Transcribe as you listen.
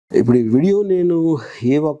ఇప్పుడు ఈ వీడియో నేను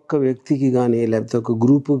ఏ ఒక్క వ్యక్తికి కానీ లేకపోతే ఒక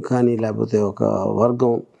గ్రూప్కి కానీ లేకపోతే ఒక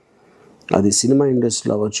వర్గం, అది సినిమా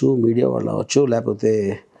ఇండస్ట్రీలో అవ్వచ్చు, మీడియా వాళ్ళు అవ్వచ్చు, లేకపోతే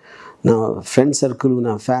నా ఫ్రెండ్ సర్కిల్,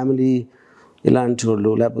 నా ఫ్యామిలీ ఇలాంటి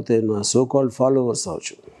వాళ్ళు, లేకపోతే నా సోకాల్డ్ ఫాలోవర్స్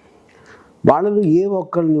అవ్వచ్చు, వాళ్ళలో ఏ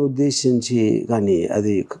ఒక్కరిని ఉద్దేశించి కానీ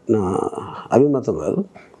అది నా అభిమతం కాదు.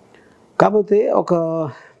 కాకపోతే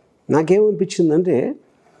నాకేమనిపించిందంటే,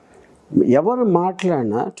 ఎవరు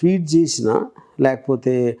మాట్లాడినా, ట్వీట్ చేసినా,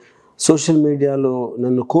 లేకపోతే సోషల్ మీడియాలో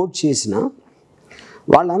నన్ను కోట్ చేసినా,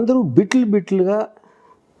 వాళ్ళందరూ బిట్లుగా,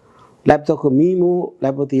 లేకపోతే ఒక మీము,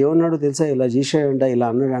 లేకపోతే ఏమన్నాడో తెలుసా, ఇలా చేశాడంట, ఇలా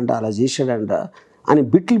అన్నాడంట, అలా చేశాడంట అని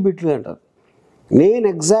బిట్లుగా అంటారు. నేను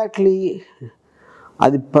ఎగ్జాక్ట్లీ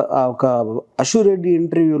అది ఒక అషు రెడ్డి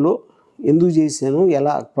ఇంటర్వ్యూలో ఎందుకు చేశాను,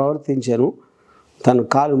 ఎలా ప్రవర్తించాను, తను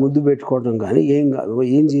కాలు ముద్దు పెట్టుకోవడం కానీ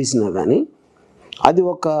ఏం చేసినా కానీ అది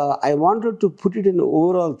I wanted to put it in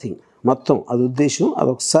overall thing, మొత్తం అది ఉద్దేశం.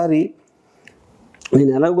 అదొకసారి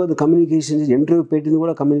నేను ఎలాగో కమ్యూనికేషన్ ఇంటర్వ్యూ పెట్టింది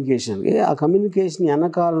కూడా కమ్యూనికేషన్కి, ఆ కమ్యూనికేషన్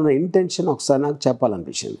వెనకాలన్న ఇంటెన్షన్ ఒకసారి నాకు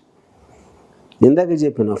చెప్పాలనిపించింది. ఇందాక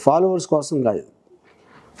చెప్పిన ఫాలోవర్స్ కోసం కాదు.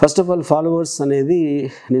 ఫస్ట్ ఆఫ్ ఆల్ ఫాలోవర్స్ అనేది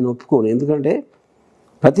నేను ఒప్పుకోను, ఎందుకంటే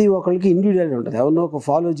ప్రతి ఒక్కరికి ఇండివిజువాలిటీ ఉంటుంది. ఎవరినో ఒక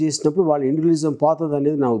ఫాలో చేసినప్పుడు వాళ్ళ ఇండివిజువలిజం పోతుంది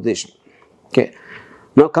అనేది నా ఉద్దేశం. ఓకే,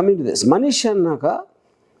 నా కమింగ్ టు దిస్, మనిషి అన్నాక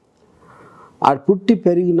ఆ పుట్టి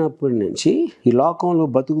పెరిగినప్పటి నుంచి ఈ లోకంలో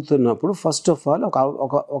బతుకుతున్నప్పుడు ఫస్ట్ ఆఫ్ ఆల్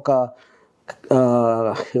ఒక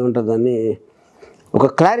ఏముంటుందని ఒక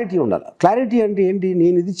క్లారిటీ ఉండాలి. క్లారిటీ అంటే ఏంటి,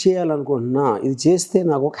 నేను ఇది చేయాలనుకుంటున్నా, ఇది చేస్తే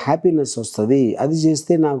నాకు ఒక హ్యాపీనెస్ వస్తుంది, అది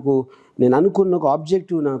చేస్తే నేను అనుకున్న ఒక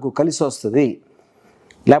ఆబ్జెక్టివ్ నాకు కలిసి వస్తుంది,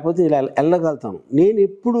 లేకపోతే ఇలా వెళ్ళగలుగుతాను. నేను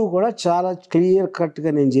ఎప్పుడూ కూడా చాలా క్లియర్ కట్గా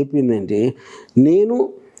నేను చెప్పింది ఏంటి, నేను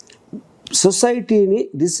సొసైటీని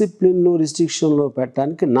డిసిప్లిన్లో, రిస్ట్రిక్షన్లో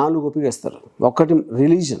పెట్టడానికి 4 ఉపయోగిస్తారు. ఒకటి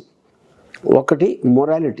రిలీజన్, ఒకటి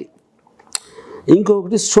మొరాలిటీ,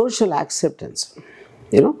 ఇంకొకటి సోషల్ యాక్సెప్టెన్స్.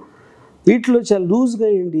 వీటిలో చాలా లూజ్గా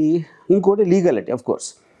ఏంటి, ఇంకోటి లీగాలిటీ ఆఫ్ కోర్స్.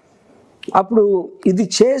 అప్పుడు ఇది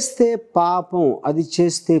చేస్తే పాపం, అది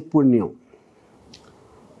చేస్తే పుణ్యం.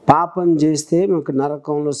 పాపం చేస్తే మీకు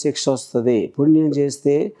నరకంలో శిక్ష వస్తుంది, పుణ్యం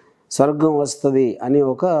చేస్తే స్వర్గం వస్తుంది అని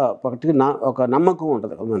ఒక నమ్మకం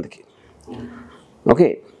ఉంటుంది కొంతమందికి. ఓకే,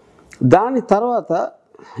 దాని తర్వాత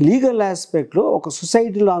లీగల్ ఆస్పెక్ట్లో ఒక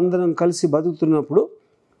సొసైటీలో అందరం కలిసి బతుకుతున్నప్పుడు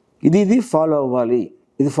ఇది ఫాలో అవ్వాలి,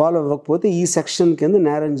 ఇది ఫాలో అవ్వకపోతే ఈ సెక్షన్ కింద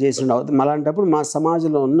నేరం చేసినట్టు అవుతుంది. అలాంటప్పుడు మా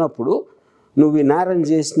సమాజంలో ఉన్నప్పుడు నువ్వు ఈ నేరం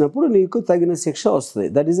చేసినప్పుడు నీకు తగిన శిక్ష వస్తుంది.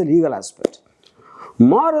 That is the legal aspect.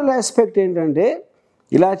 Moral aspect ఏంటంటే,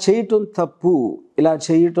 ఇలా చేయటం తప్పు, ఇలా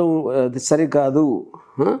చేయటం సరికాదు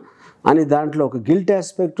అని దాంట్లో ఒక గిల్ట్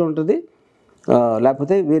ఆస్పెక్ట్ ఉంటుంది,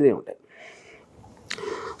 లేకపోతే వేరే ఉంటాయి.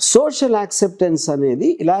 సోషల్ యాక్సెప్టెన్స్ అనేది,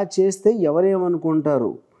 ఇలా చేస్తే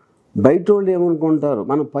ఎవరేమనుకుంటారు, బయట వాళ్ళు ఏమనుకుంటారు,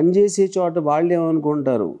 మనం పనిచేసే చోట వాళ్ళు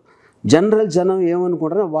ఏమనుకుంటారు, జనం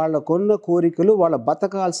ఏమనుకుంటారు, వాళ్ళకున్న కోరికలు, వాళ్ళ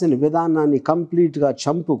బతకాల్సిన విధానాన్ని కంప్లీట్గా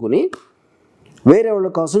చంపుకుని వేరే వాళ్ళ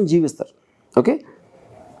కోసం జీవిస్తారు. ఓకే,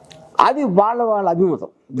 అది వాళ్ళ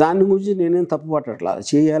అభిమతం. దాని గురించి నేనేం తప్పు పట్టట్లా,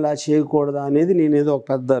 చేయాలా చేయకూడదా అనేది నేనేదో ఒక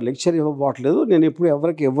పెద్ద లెక్చర్ ఇవ్వబోట్లేదు, నేను ఎప్పుడు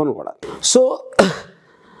ఎవరికి ఇవ్వను కూడా. సో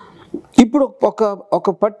ఇప్పుడు ఒక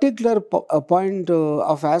పర్టిక్యులర్ పాయింట్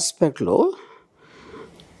ఆఫ్ ఆస్పెక్ట్లో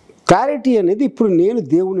క్లారిటీ అనేది, ఇప్పుడు నేను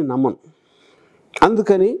దేవుని నమ్మను,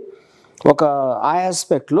 అందుకని ఆ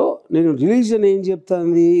ఆస్పెక్ట్లో నేను రిలీజన్ ఏం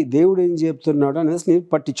చెప్తుంది, దేవుడు ఏం చెప్తున్నాడు అనేది నేను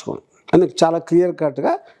పట్టించుకోను. అందుకు చాలా క్లియర్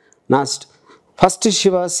కట్గా నా ఫస్ట్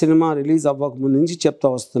శివ సినిమా రిలీజ్ అవ్వకముందు నుంచి చెప్తా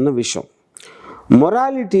వస్తున్న విషయం.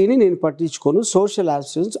 మొరాలిటీని నేను పట్టించుకోను, సోషల్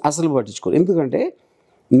ఆస్పెక్ట్స్ అసలు పట్టించుకోను. ఎందుకంటే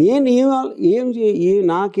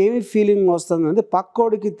నాకేమి ఫీలింగ్ వస్తుందంటే,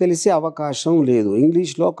 పక్కోడికి తెలిసే అవకాశం లేదు.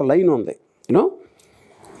 ఇంగ్లీష్లో ఒక లైన్ ఉంది,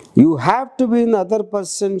 you have to be in other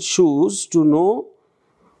person shoes to know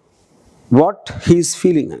what he's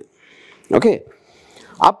feeling అని. ఓకే,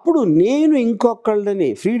 అప్పుడు నేను ఇంకొకళ్ళని,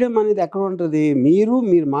 ఫ్రీడమ్ అనేది ఎక్కడ ఉంటుంది, మీరు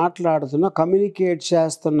మాట్లాడుతున్న, కమ్యూనికేట్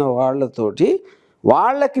చేస్తున్న వాళ్ళతోటి,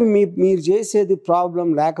 వాళ్ళకి మీరు చేసేది ప్రాబ్లం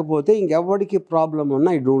లేకపోతే ఇంకెవరికి ప్రాబ్లం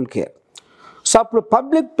ఉన్నా ఐ డోంట్ కేర్. సో అప్పుడు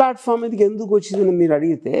పబ్లిక్ ప్లాట్ఫామ్ మీదకి ఎందుకు వచ్చిందని మీరు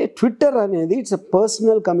అడిగితే, ట్విట్టర్ అనేది ఇట్స్ ఎ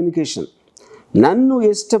పర్సనల్ కమ్యూనికేషన్. నన్ను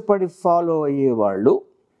ఇష్టపడి ఫాలో అయ్యేవాళ్ళు,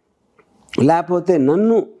 లేకపోతే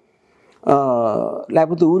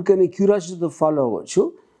లేకపోతే ఊరికని క్యూరియాసిటీతో ఫాలో అవ్వచ్చు.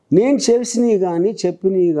 నేను చేసినవి కానీ,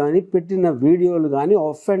 చెప్పినవి కానీ, పెట్టిన వీడియోలు కానీ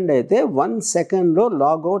ఆఫెండ్ అయితే 1 సెకండ్లో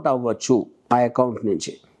లాగౌట్ అవ్వచ్చు ఆ అకౌంట్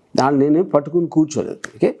నుంచి. దాన్ని నేను పట్టుకుని కూర్చోలేదు.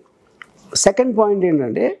 ఓకే, సెకండ్ పాయింట్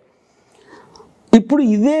ఏంటంటే, ఇప్పుడు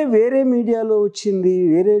ఇదే వేరే మీడియాలో వచ్చింది,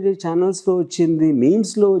 వేరే ఛానల్స్లో వచ్చింది,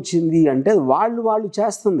 మీమ్స్లో వచ్చింది అంటే వాళ్ళు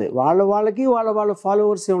చేస్తుంది, వాళ్ళకి వాళ్ళ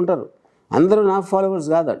ఫాలోవర్సే ఉంటారు. అందరూ నా ఫాలోవర్స్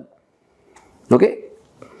కాదండి. ఓకే,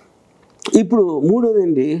 ఇప్పుడు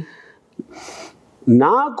మూడోదండి,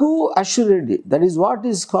 నాకు Ashu Reddy, that is what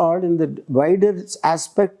is called in the wider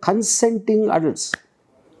aspect consenting adults.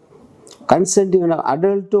 Consenting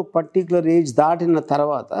adult ఒక పర్టికులర్ ఏజ్ దాటిన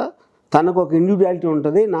తర్వాత తనకు ఒక ఇండివిజువాలిటీ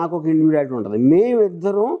ఉంటుంది, నాకు ఒక ఇండివిజువాలిటీ ఉంటుంది.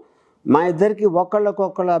 మేమిద్దరం మా ఇద్దరికి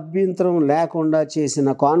ఒకళ్ళకొకళ్ళ అభ్యంతరం లేకుండా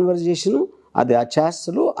చేసిన కాన్వర్జేషను, అది ఆ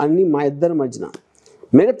చేష్టలు అన్నీ మా ఇద్దరి మధ్యన.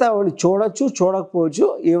 మిగతా వాళ్ళు చూడొచ్చు, చూడకపోవచ్చు,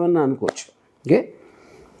 ఏమన్నా అనుకోవచ్చు. ఓకే,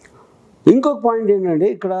 ఇంకొక పాయింట్ ఏంటంటే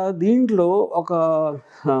ఇక్కడ దీంట్లో ఒక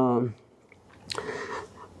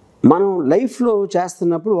మనం లైఫ్లో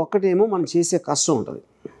చేస్తున్నప్పుడు ఒకటేమో మనం చేసే కష్టం ఉంటుంది.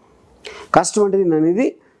 కష్టం అంటే అనేది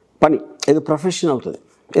పని, ఏదో ప్రొఫెషన్ అవుతుంది,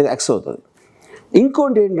 ఏదో ఎక్స్ అవుతుంది.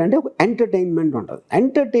 ఇంకోటి ఏంటంటే ఒక ఎంటర్టైన్మెంట్ ఉంటుంది.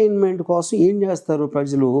 ఎంటర్టైన్మెంట్ కోసం ఏం చేస్తారు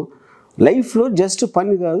ప్రజలు లైఫ్లో? జస్ట్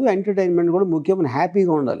పని కాదు, ఎంటర్టైన్మెంట్ కూడా ముఖ్యం. మనం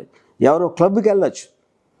హ్యాపీగా ఉండాలి. ఎవరో క్లబ్కి వెళ్ళొచ్చు,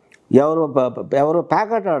 ఎవరో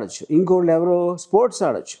ప్యాకెట్ ఆడచ్చు, ఇంకోళ్ళు ఎవరో స్పోర్ట్స్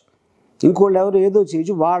ఆడచ్చు, ఇంకోళ్ళు ఎవరు ఏదో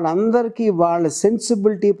చేయొచ్చు. వాళ్ళందరికీ వాళ్ళ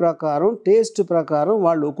సెన్సిబిలిటీ ప్రకారం, టేస్ట్ ప్రకారం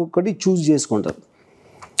వాళ్ళు ఒక్కొక్కటి చూస్ చేసుకుంటారు.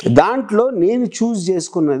 దాంట్లో నేను చూస్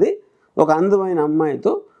చేసుకున్నది ఒక అందమైన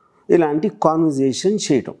అమ్మాయితో ఇలాంటి కాన్వర్జేషన్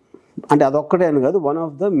చేయటం. అంటే అదొక్కటే అని కాదు, one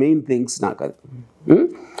of the main things నాకు అది.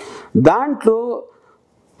 దాంట్లో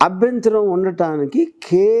అభ్యంతరం ఉండటానికి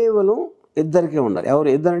కేవలం ఇద్దరికే ఉండాలి. ఎవరు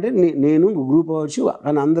ఇద్దరంటే నేను, గ్రూప్ అవ్వచ్చు,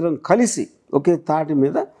 కానీ అందరం కలిసి ఒకే తాటి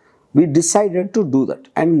మీద we decided to do that,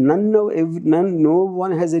 and no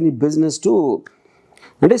one has any business to.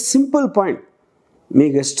 అంటే సింపుల్ పాయింట్,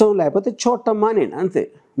 మీకు ఇష్టం లేకపోతే చూడటం మానేయండి అంతే.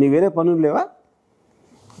 మీ వేరే పనులు లేవా?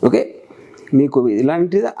 ఓకే, మీకు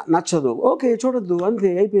ఇలాంటిది నచ్చదు, ఓకే చూడొద్దు,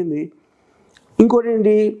 అంతే, అయిపోయింది. ఇంకోటి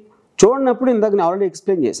ఏంటి, చూడనప్పుడు ఇందాక నేను ఆల్రెడీ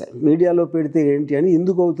ఎక్స్ప్లెయిన్ చేశాను, మీడియాలో పెడితే ఏంటి అని,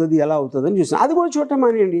 ఎందుకు అవుతుంది, ఎలా అవుతుంది అని చూసాను. అది కూడా చూడటం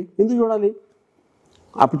మానేయండి. ఎందుకు చూడాలి?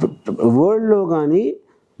 అప్పుడు వరల్డ్లో కానీ,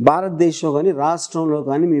 భారతదేశంలో కానీ, రాష్ట్రంలో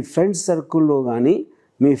కానీ, మీ ఫ్రెండ్స్ సర్కిల్లో కానీ,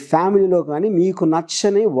 మీ ఫ్యామిలీలో కానీ మీకు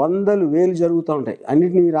నచ్చని 100,000 జరుగుతూ ఉంటాయి.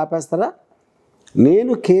 అన్నిటిని మీరు ఆపేస్తారా?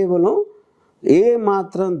 నేను కేవలం ఏ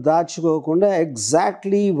మాత్రం దాచుకోకుండా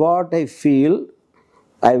exactly what I feel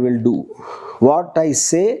I will do, what I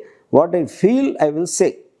say, what I feel I will say.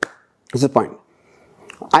 It's a point.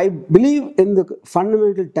 I believe in the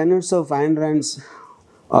fundamental tenets of Ayn Rand's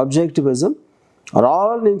objectivism.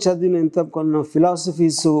 All నేను చదివిన ఎంత కొన్న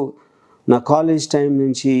ఫిలాసఫీస్ నా college time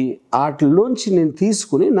నుంచి వాటిలోంచి నేను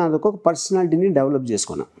తీసుకుని నాదొక పర్సనాలిటీని డెవలప్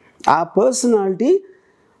చేసుకున్నాను. ఆ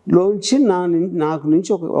పర్సనాలిటీలోంచి నాకు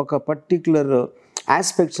నుంచి ఒక పర్టిక్యులర్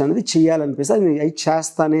ఆస్పెక్ట్స్ అనేది చేయాలనిపిస్తే అది నేను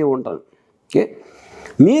చేస్తానే ఉంటాను. ఓకే,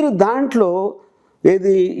 మీరు దాంట్లో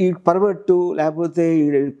ఏది ఈ పర్వట్టు లేకపోతే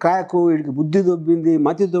క్రాకు, వీడికి బుద్ధి దొబ్బింది,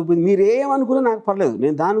 మతి దొబ్బింది, మీరు ఏమనుకున్నా నాకు పర్లేదు,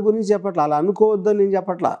 నేను దాని గురించి చెప్పట్లా, అలా అనుకోవద్దని నేను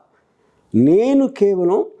చెప్పట్లా. నేను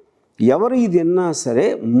కేవలం ఎవరు ఇది అన్నా సరే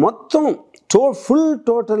మొత్తం ఫుల్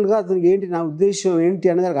టోటల్గా అతనికి ఏంటి నా ఉద్దేశం ఏంటి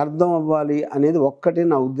అనేది అర్థం అవ్వాలి అనేది ఒక్కటే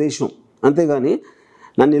నా ఉద్దేశం. అంతేగాని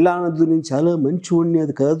నన్ను ఇలా అనద్దు, నేను చాలా మంచివాడిని,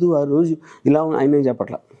 అది కాదు, ఆ రోజు ఇలా ఆయన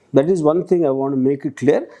చెప్పట్లా. That is one thing I want make it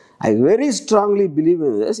clear. I very strongly believe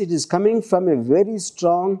in this. It is coming from a very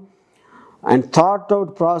strong and thought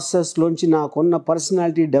out ప్రాసెస్లోంచి నాకున్న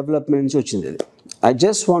పర్సనాలిటీ డెవలప్మెంట్ నుంచి వచ్చింది అది. I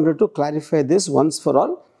just wanted to clarify this once for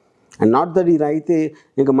all. And not that ఇది అయితే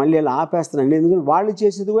ఇంకా మళ్ళీ అలా ఆపేస్తానండి. ఎందుకంటే వాళ్ళు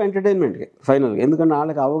చేసేది కూడా ఎంటర్టైన్మెంట్కి ఫైనల్గా. ఎందుకంటే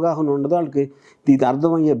వాళ్ళకి అవగాహన ఉండదు, వాళ్ళకి ఇది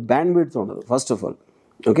అర్థమయ్యే బ్యాండ్ విడ్త్ ఉండదు first of all.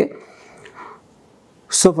 Okay,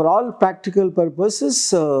 so for all practical purposes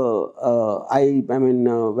I mean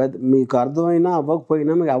మీకు అర్థమైనా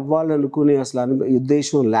అవ్వకపోయినా, మీకు అవ్వాలనుకునే అసలు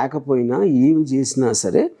ఉద్దేశం లేకపోయినా, ఏమి చేసినా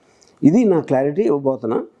సరే ఇది నా క్లారిటీ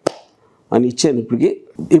ఇవ్వబోతున్నా అని ఇచ్చాను ఇప్పటికి.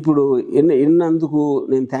 ఇప్పుడు ఎన్నందుకు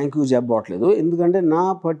నేను థ్యాంక్ యూ చెప్పట్లేదు, ఎందుకంటే నా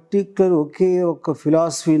పర్టిక్యులర్ ఒకే ఒక్క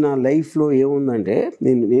ఫిలాసఫీ నా లైఫ్లో ఏముందంటే,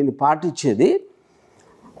 నేను పాటించేది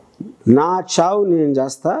నా చావు నేను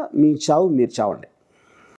చేస్తా, మీ చావు మీరు చావండి.